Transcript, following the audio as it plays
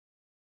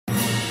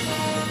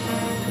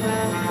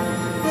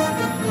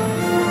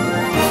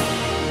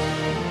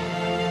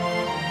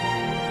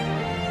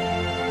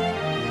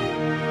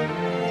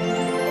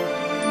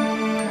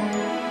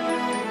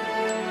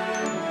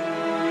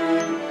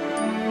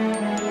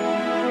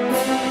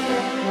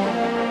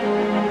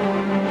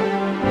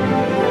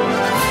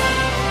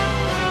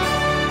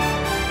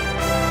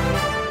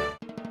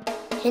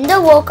Hinda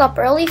woke up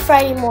early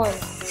Friday morning.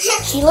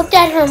 She looked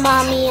at her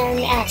mommy and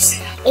asked,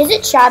 "Is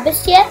it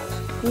Shabbos yet?"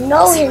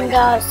 "No,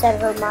 Hinda,"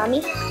 said her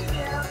mommy.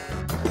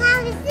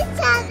 Mom, is it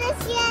Shabbos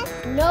yet?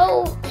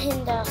 "No,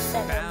 Hinda,"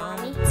 said her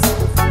mommy.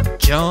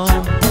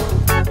 Jump,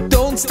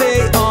 don't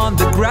stay on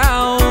the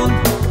ground.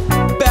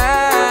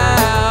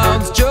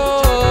 Bounce,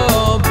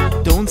 jump,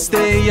 don't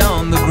stay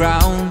on the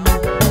ground.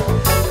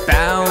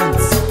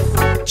 Bounce,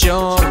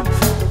 jump,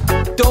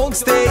 don't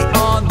stay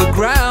on the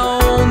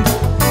ground.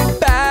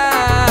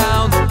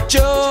 Bounce,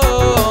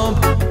 jump,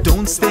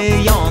 don't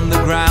stay on the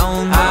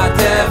ground.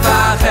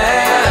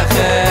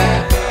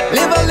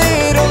 Live a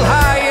little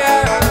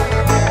higher.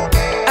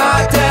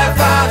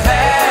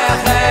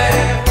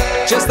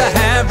 Just a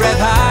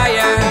handbreadth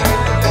higher.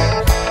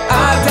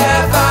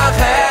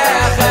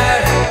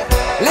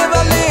 Live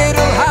a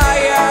little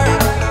higher.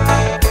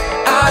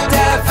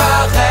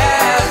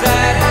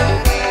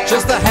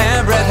 Just a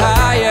handbreadth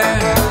higher.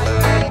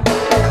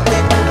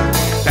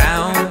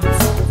 Bounce,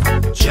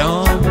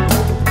 jump,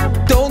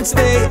 don't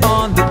stay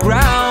on the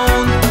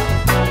ground.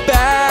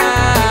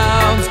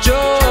 Bounce,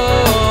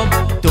 jump,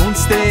 don't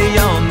stay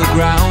on the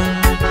ground.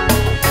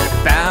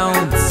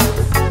 Bounce,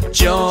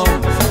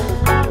 jump,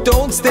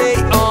 don't stay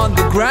on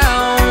the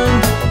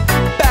ground.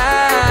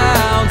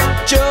 Bounce,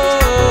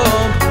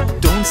 jump,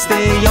 don't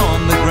stay on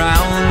the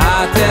ground.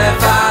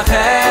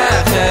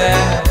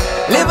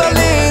 Live a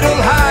little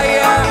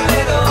higher.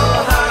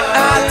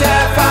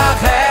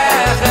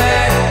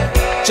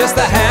 Just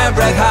a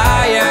handbreadth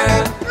higher.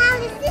 Mom,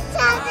 is it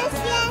Shabbos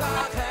yet?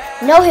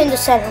 "No, Hinda,"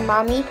 said her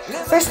mommy.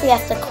 "First we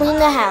have to clean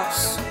the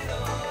house."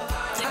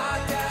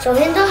 So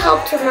Hinda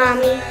helped her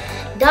mommy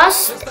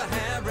dust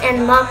and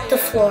mop the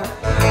floor.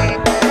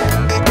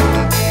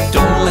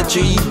 Don't let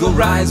your ego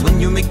rise when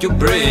you make your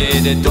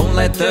bread. Don't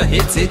let the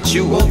hits hit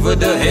you over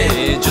the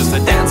head. Just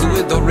a dance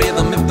with the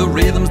rhythm if the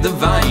rhythm's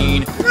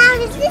divine. Mom,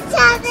 is it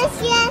Shabbos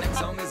yet?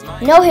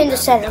 "No, Hinda,"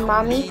 said her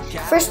mommy.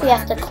 "First we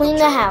have to clean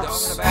the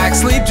house." Back,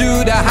 sleep to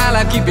the high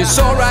life, keep your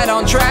soul right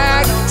on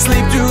track.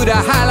 Sleep to the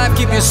high life,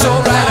 keep your soul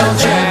right on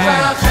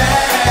track.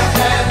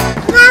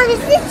 Mom,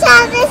 is it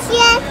Shabbos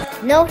yet?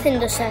 "No,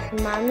 Hinda," said her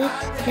mommy.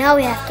 "Now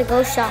we have to go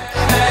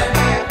shopping."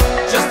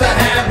 Just a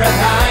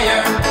handbreadth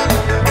higher.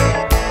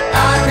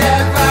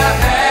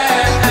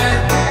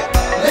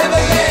 Live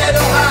a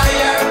little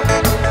higher.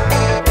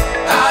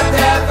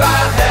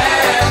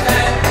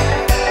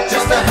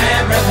 Just a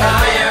handbreadth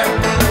higher.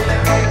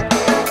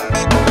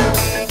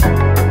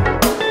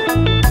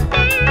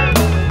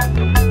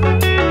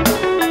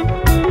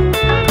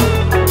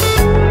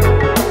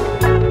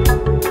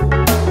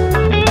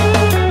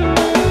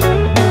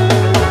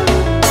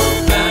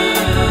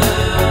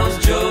 Bounce,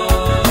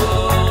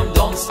 jump,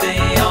 don't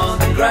stay on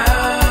the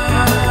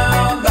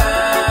ground.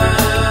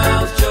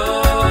 Bounce,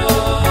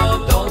 jump,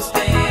 don't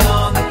stay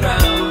on the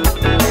ground.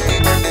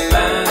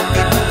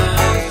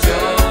 Bounce,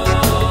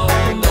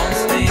 jump, don't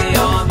stay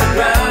on the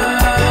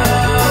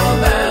ground.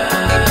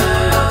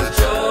 Bounce,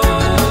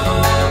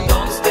 jump,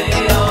 don't stay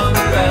on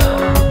the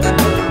ground.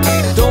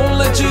 Don't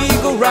let your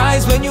ego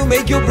rise when you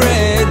make your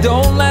bread.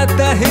 Don't let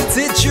the hits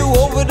hit you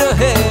over the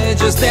head.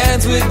 Just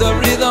dance with the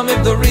rhythm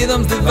if the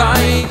rhythm's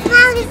divine.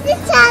 Mom, is it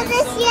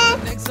Shabbos yet?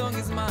 Next song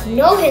is mine.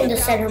 "No, Hinda,"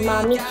 said her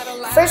mommy.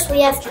 "First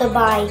we have to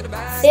buy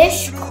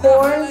fish,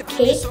 corn,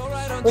 cake,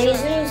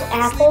 raisins,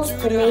 apples,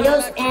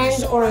 tomatoes,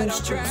 and orange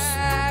juice."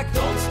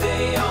 Don't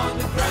stay on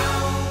the ground.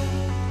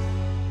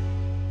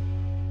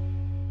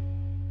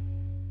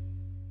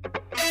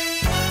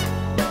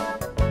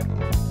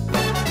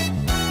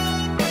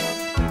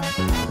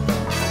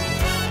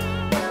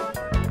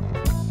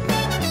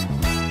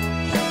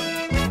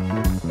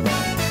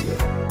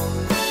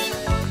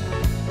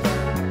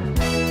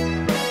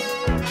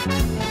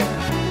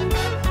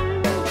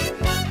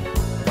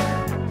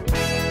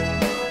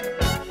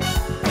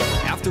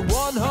 After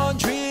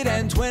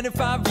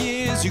 125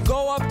 years, you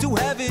go up to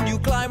heaven, you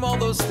climb all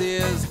those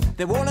stairs.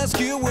 They won't ask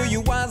you were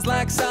you wise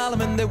like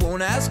Solomon. They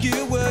won't ask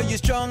you were you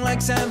strong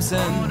like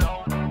Samson.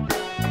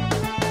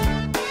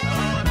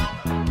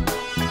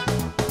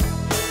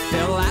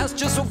 They'll ask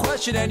just one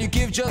question and you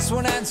give just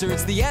one answer.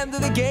 It's the end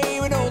of the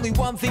game and only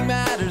one thing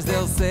matters.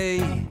 They'll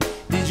say,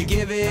 did you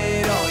give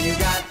it all you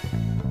got?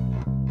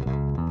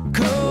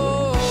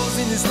 'Cause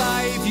in this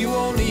life you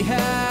only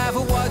have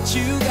what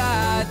you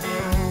got.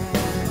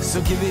 So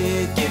give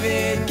it, give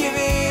it, give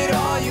it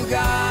all you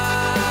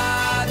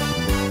got.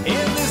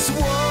 In this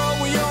world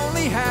we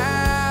only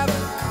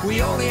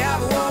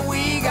have what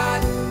we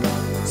got.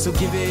 So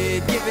give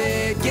it, give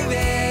it, give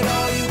it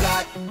all you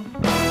got.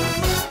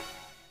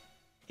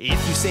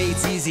 If you say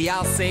it's easy,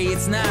 I'll say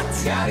it's not.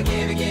 Gotta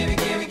give it, give it,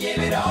 give it, give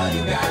it all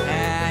you got.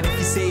 And if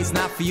you say it's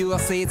not for you,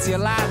 I'll say it's your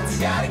lot.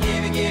 Gotta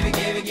give it, give it,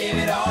 give it, give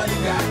it all you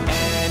got.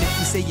 And if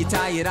you say you're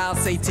tired, I'll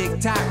say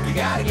tick-tock. You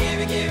gotta give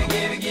it, give it,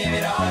 give it, give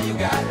it all you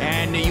got.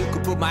 And you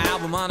could put my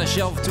album on a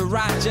shelf to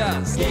rot.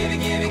 Just give it,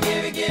 give it,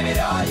 give it, give it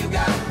all you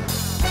got.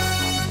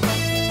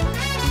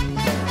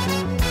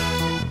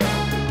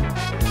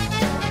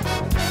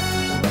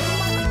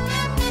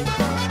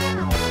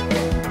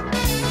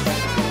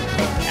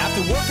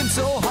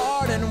 so hard.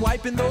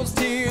 wiping those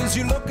tears.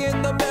 You look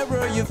in the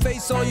mirror, you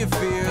face all your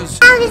fears.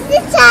 Mom, is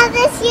this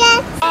Travis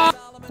yet?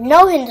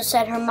 No, Hinda,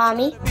 said her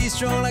mommy. Be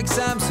strong like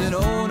Samson,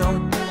 oh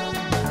no.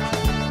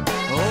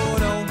 Oh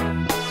no.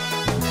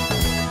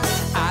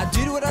 I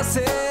did what I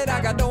said,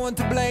 I got no one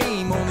to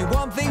blame. Only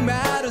one thing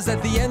matters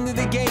at the end of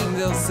the game.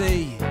 They'll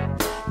say,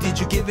 did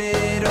you give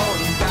it all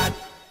you got?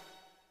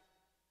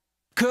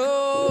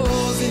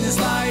 'Cause in this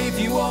life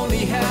you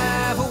only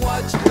have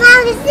what you...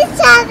 Mom, is this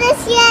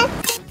Travis yet?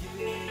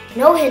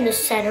 No, Hinda,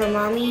 said her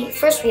mommy.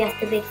 First we have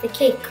to bake the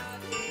cake.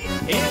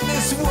 In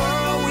this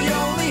world we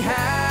only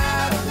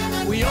have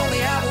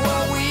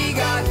what we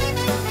got.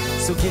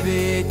 So give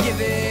it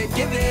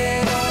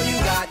all you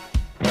got.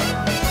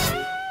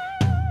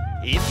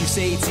 If you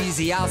say it's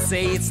easy, I'll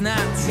say it's not.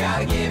 You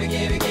gotta give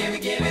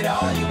it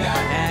all you got.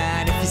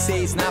 And if you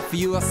say it's not for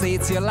you, I'll say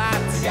it's your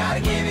lot. You gotta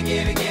give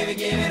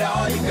it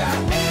all you got.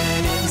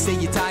 And if you say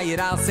you're tired,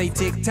 I'll say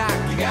tick-tock.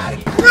 You gotta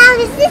Mom,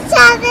 is this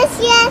Travis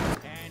yet?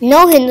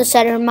 No, Hinda,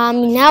 said her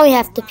mommy. Now we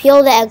have to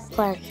peel the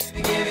eggplant.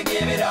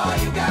 give it all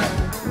you got.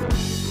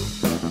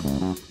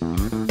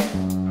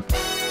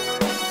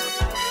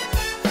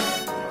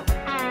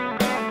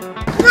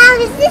 Mom,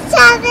 is this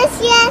Travis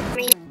yet?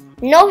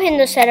 No,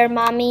 Hinda, said her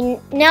mommy.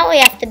 Now we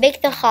have to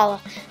bake the challah.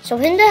 So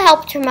Hinda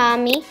helped her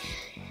mommy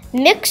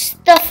mix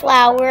the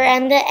flour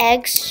and the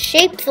eggs,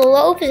 shape the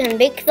loaves, and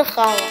bake the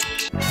challah.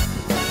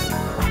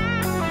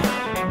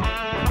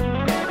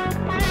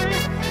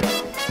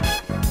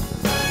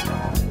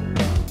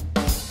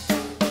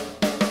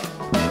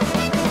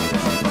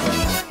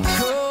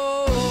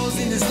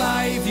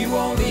 You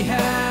only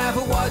have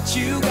what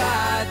you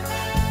got.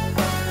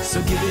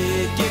 So give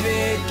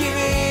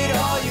it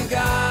all you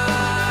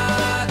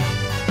got.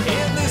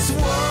 In this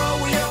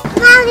world we all...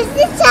 Mom, is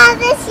this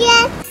Travis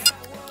yet?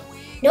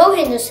 No,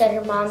 Hinda, said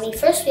her mommy.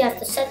 First we have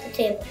to set the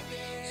table.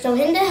 So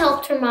Hinda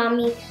helped her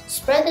mommy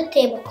spread the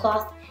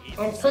tablecloth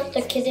and put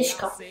the Kiddush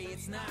cup,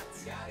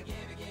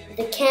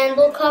 the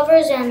candle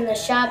covers, and the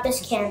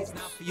Shabbos candles.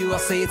 You, I'll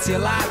say it's your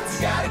lot.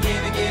 You gotta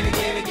give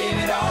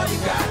it all you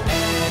got.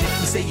 And if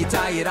you say you're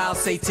tired, I'll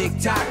say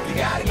tick-tock. You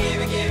gotta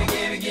give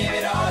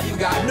it all you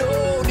got.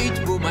 No need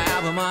to put my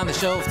album on the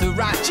shelf to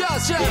rock.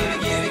 Just give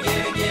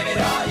it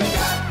all you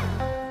got.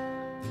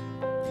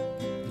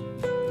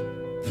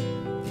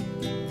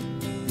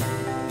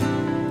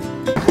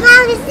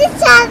 Mom, is this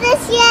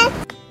Travis yet?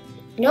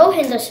 No,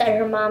 Hinda, said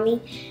her mommy.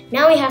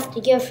 Now we have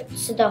to give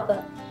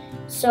tzedakah.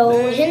 So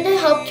Hinda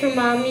helped her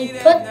mommy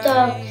put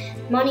the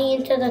money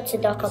into the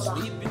tzedakah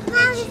box.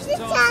 Mom, is this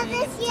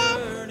Travis yet?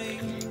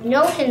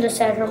 No, Hinda,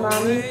 said her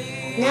mommy.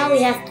 Now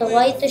we have to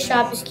light the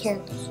Shabbos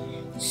candles.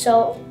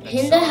 So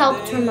Hinda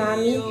helped her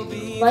mommy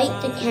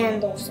light the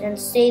candles and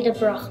say the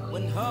bracha.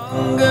 When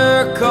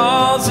hunger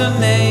calls her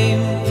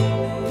name,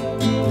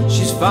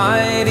 she's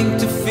fighting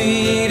to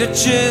feed her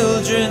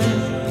children.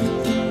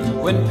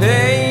 When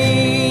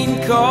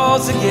pain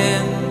calls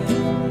again,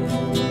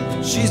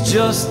 she's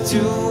just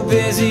too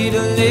busy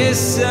to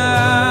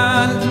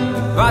listen.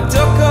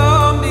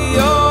 Vatokom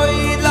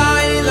b'yoi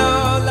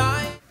lailo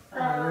lai.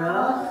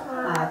 Baruch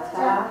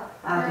atah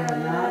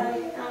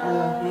Adonai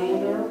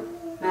Eloheinu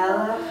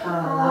melech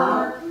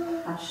haolam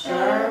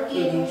asher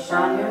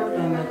kiddushanu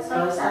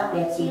b'mitzvosav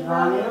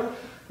v'tzivanu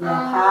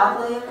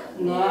lehavlik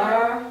ner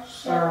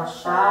shel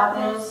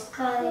Shabbos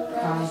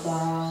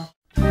kaidah.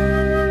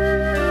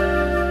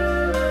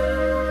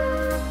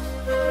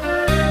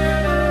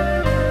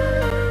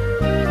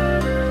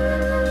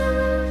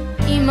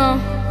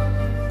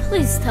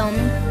 Please tell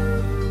me,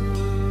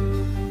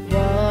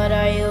 what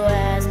are you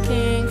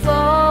asking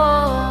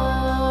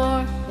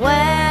for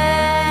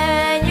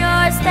when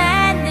you're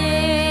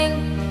standing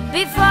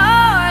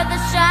before the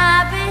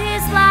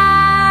Shabbos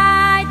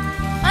light?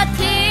 A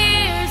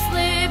tear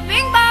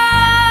slipping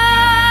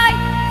by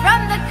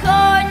from the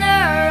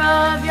corner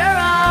of your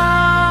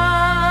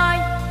eye.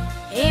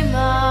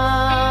 Ima,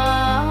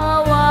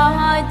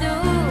 why do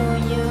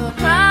you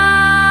cry?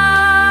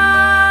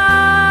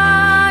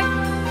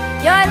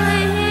 Your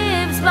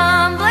lips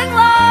bumbling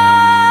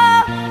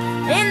low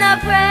in the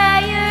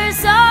prayer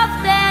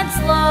soft and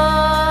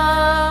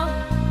slow.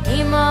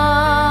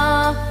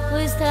 Ima,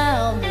 please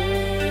tell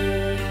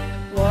me,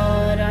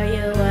 what are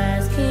you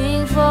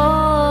asking for?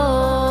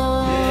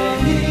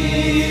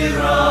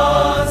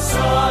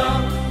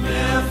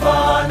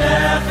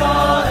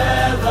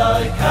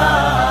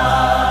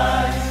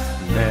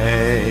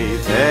 May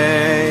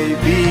they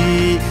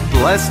be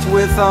blessed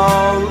with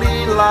only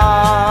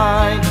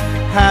light,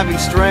 having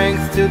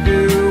strength to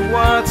do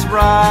what's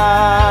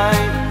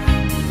right,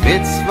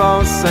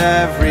 mitzvos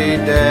every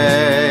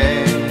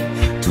day,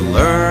 to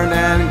learn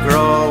and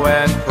grow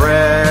and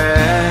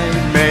pray.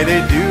 May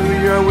they do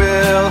your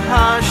will,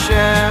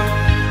 Hashem,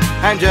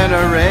 and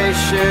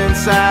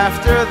generations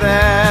after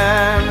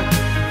them.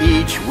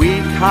 Each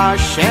week,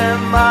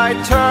 Hashem, I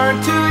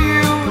turn to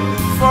you,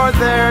 for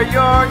they're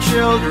your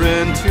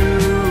children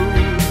too.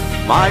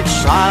 My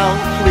child,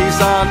 please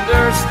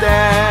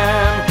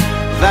understand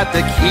that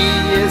the key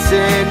is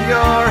in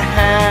your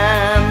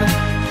hand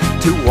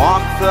to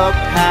walk the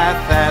path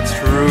that's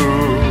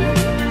true.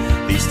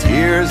 These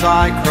tears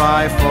I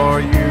cry for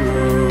you.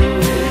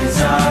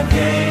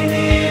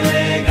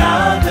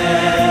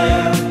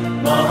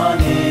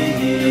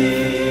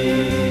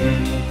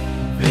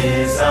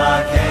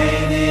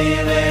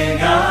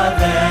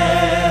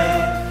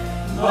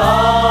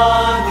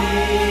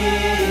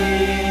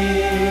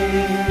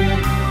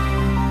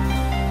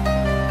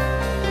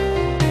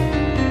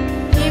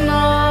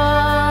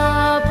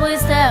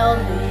 Please tell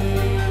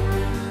me,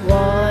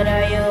 what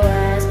are you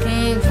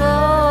asking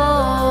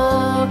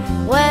for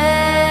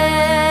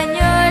when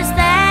you're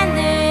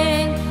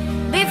standing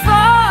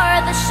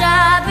before the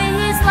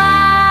Shabby's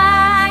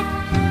light?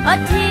 A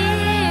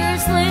tear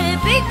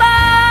slipping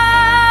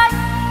by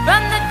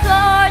from the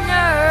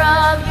corner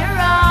of your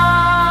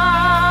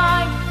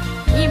eye.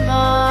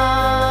 Ima,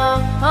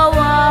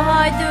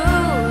 why do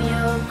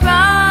you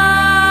cry?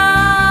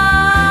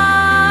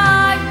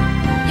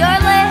 Your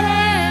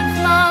lips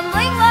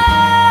mumbling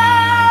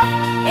low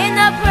in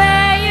a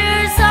prayer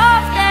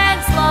soft and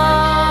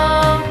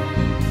slow.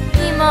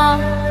 Ima,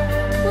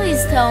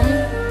 please tell me,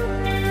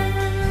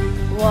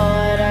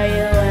 what are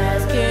you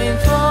asking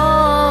for?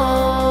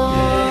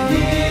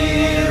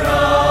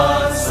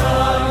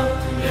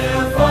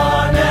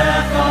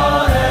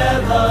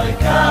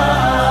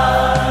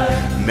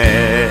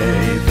 May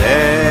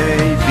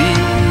they be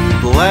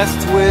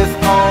blessed with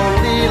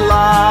only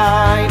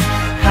light,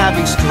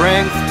 having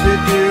strength to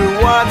do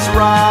what's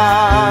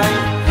right.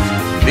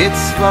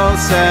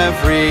 Mitzvos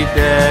every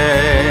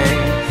day,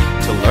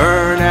 to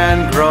learn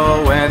and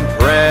grow and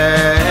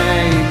pray.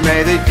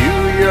 May they do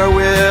your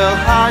will,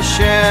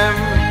 Hashem,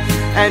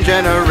 and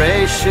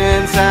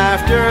generations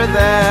after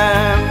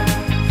them.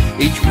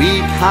 Each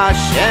week,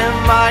 Hashem,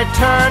 I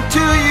turn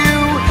to you,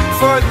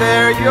 for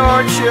they're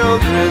your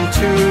children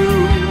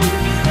too.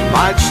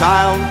 My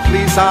child,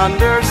 please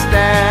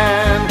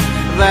understand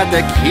that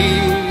the key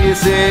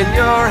is in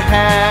your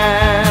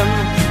hand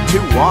to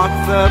walk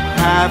the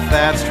path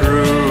that's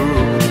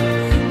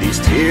true. These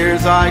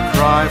tears I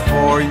cry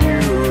for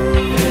you.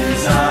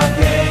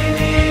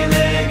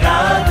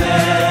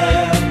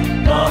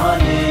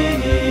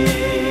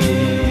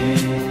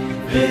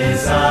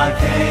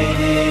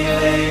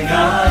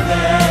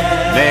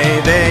 May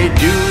they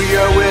do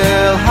your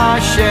will,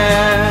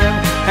 Hashem,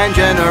 and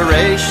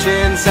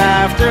generations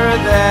after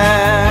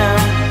them.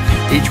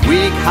 Each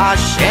week,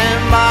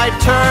 Hashem, I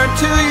turn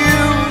to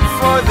you,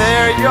 for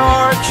they're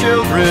your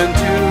children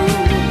too.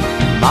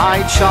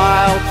 My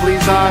child,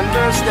 please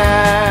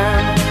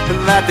understand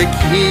that the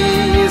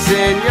key is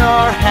in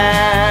your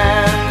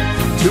hand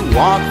to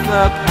walk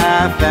the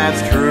path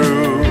that's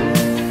true.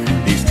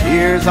 These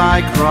tears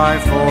I cry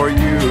for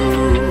you.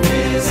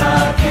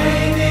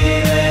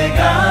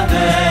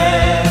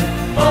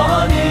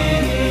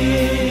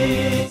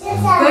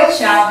 Good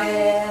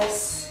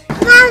Shabbos.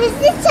 Mom, is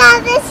it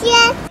Shabbos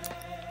yet?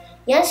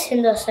 Yes,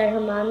 Hinda, said her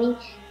mommy.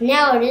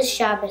 Now it is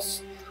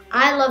Shabbos.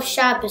 I love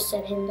Shabbos,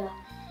 said Hinda.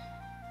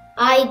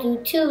 I do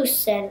too,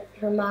 said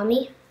her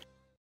mommy.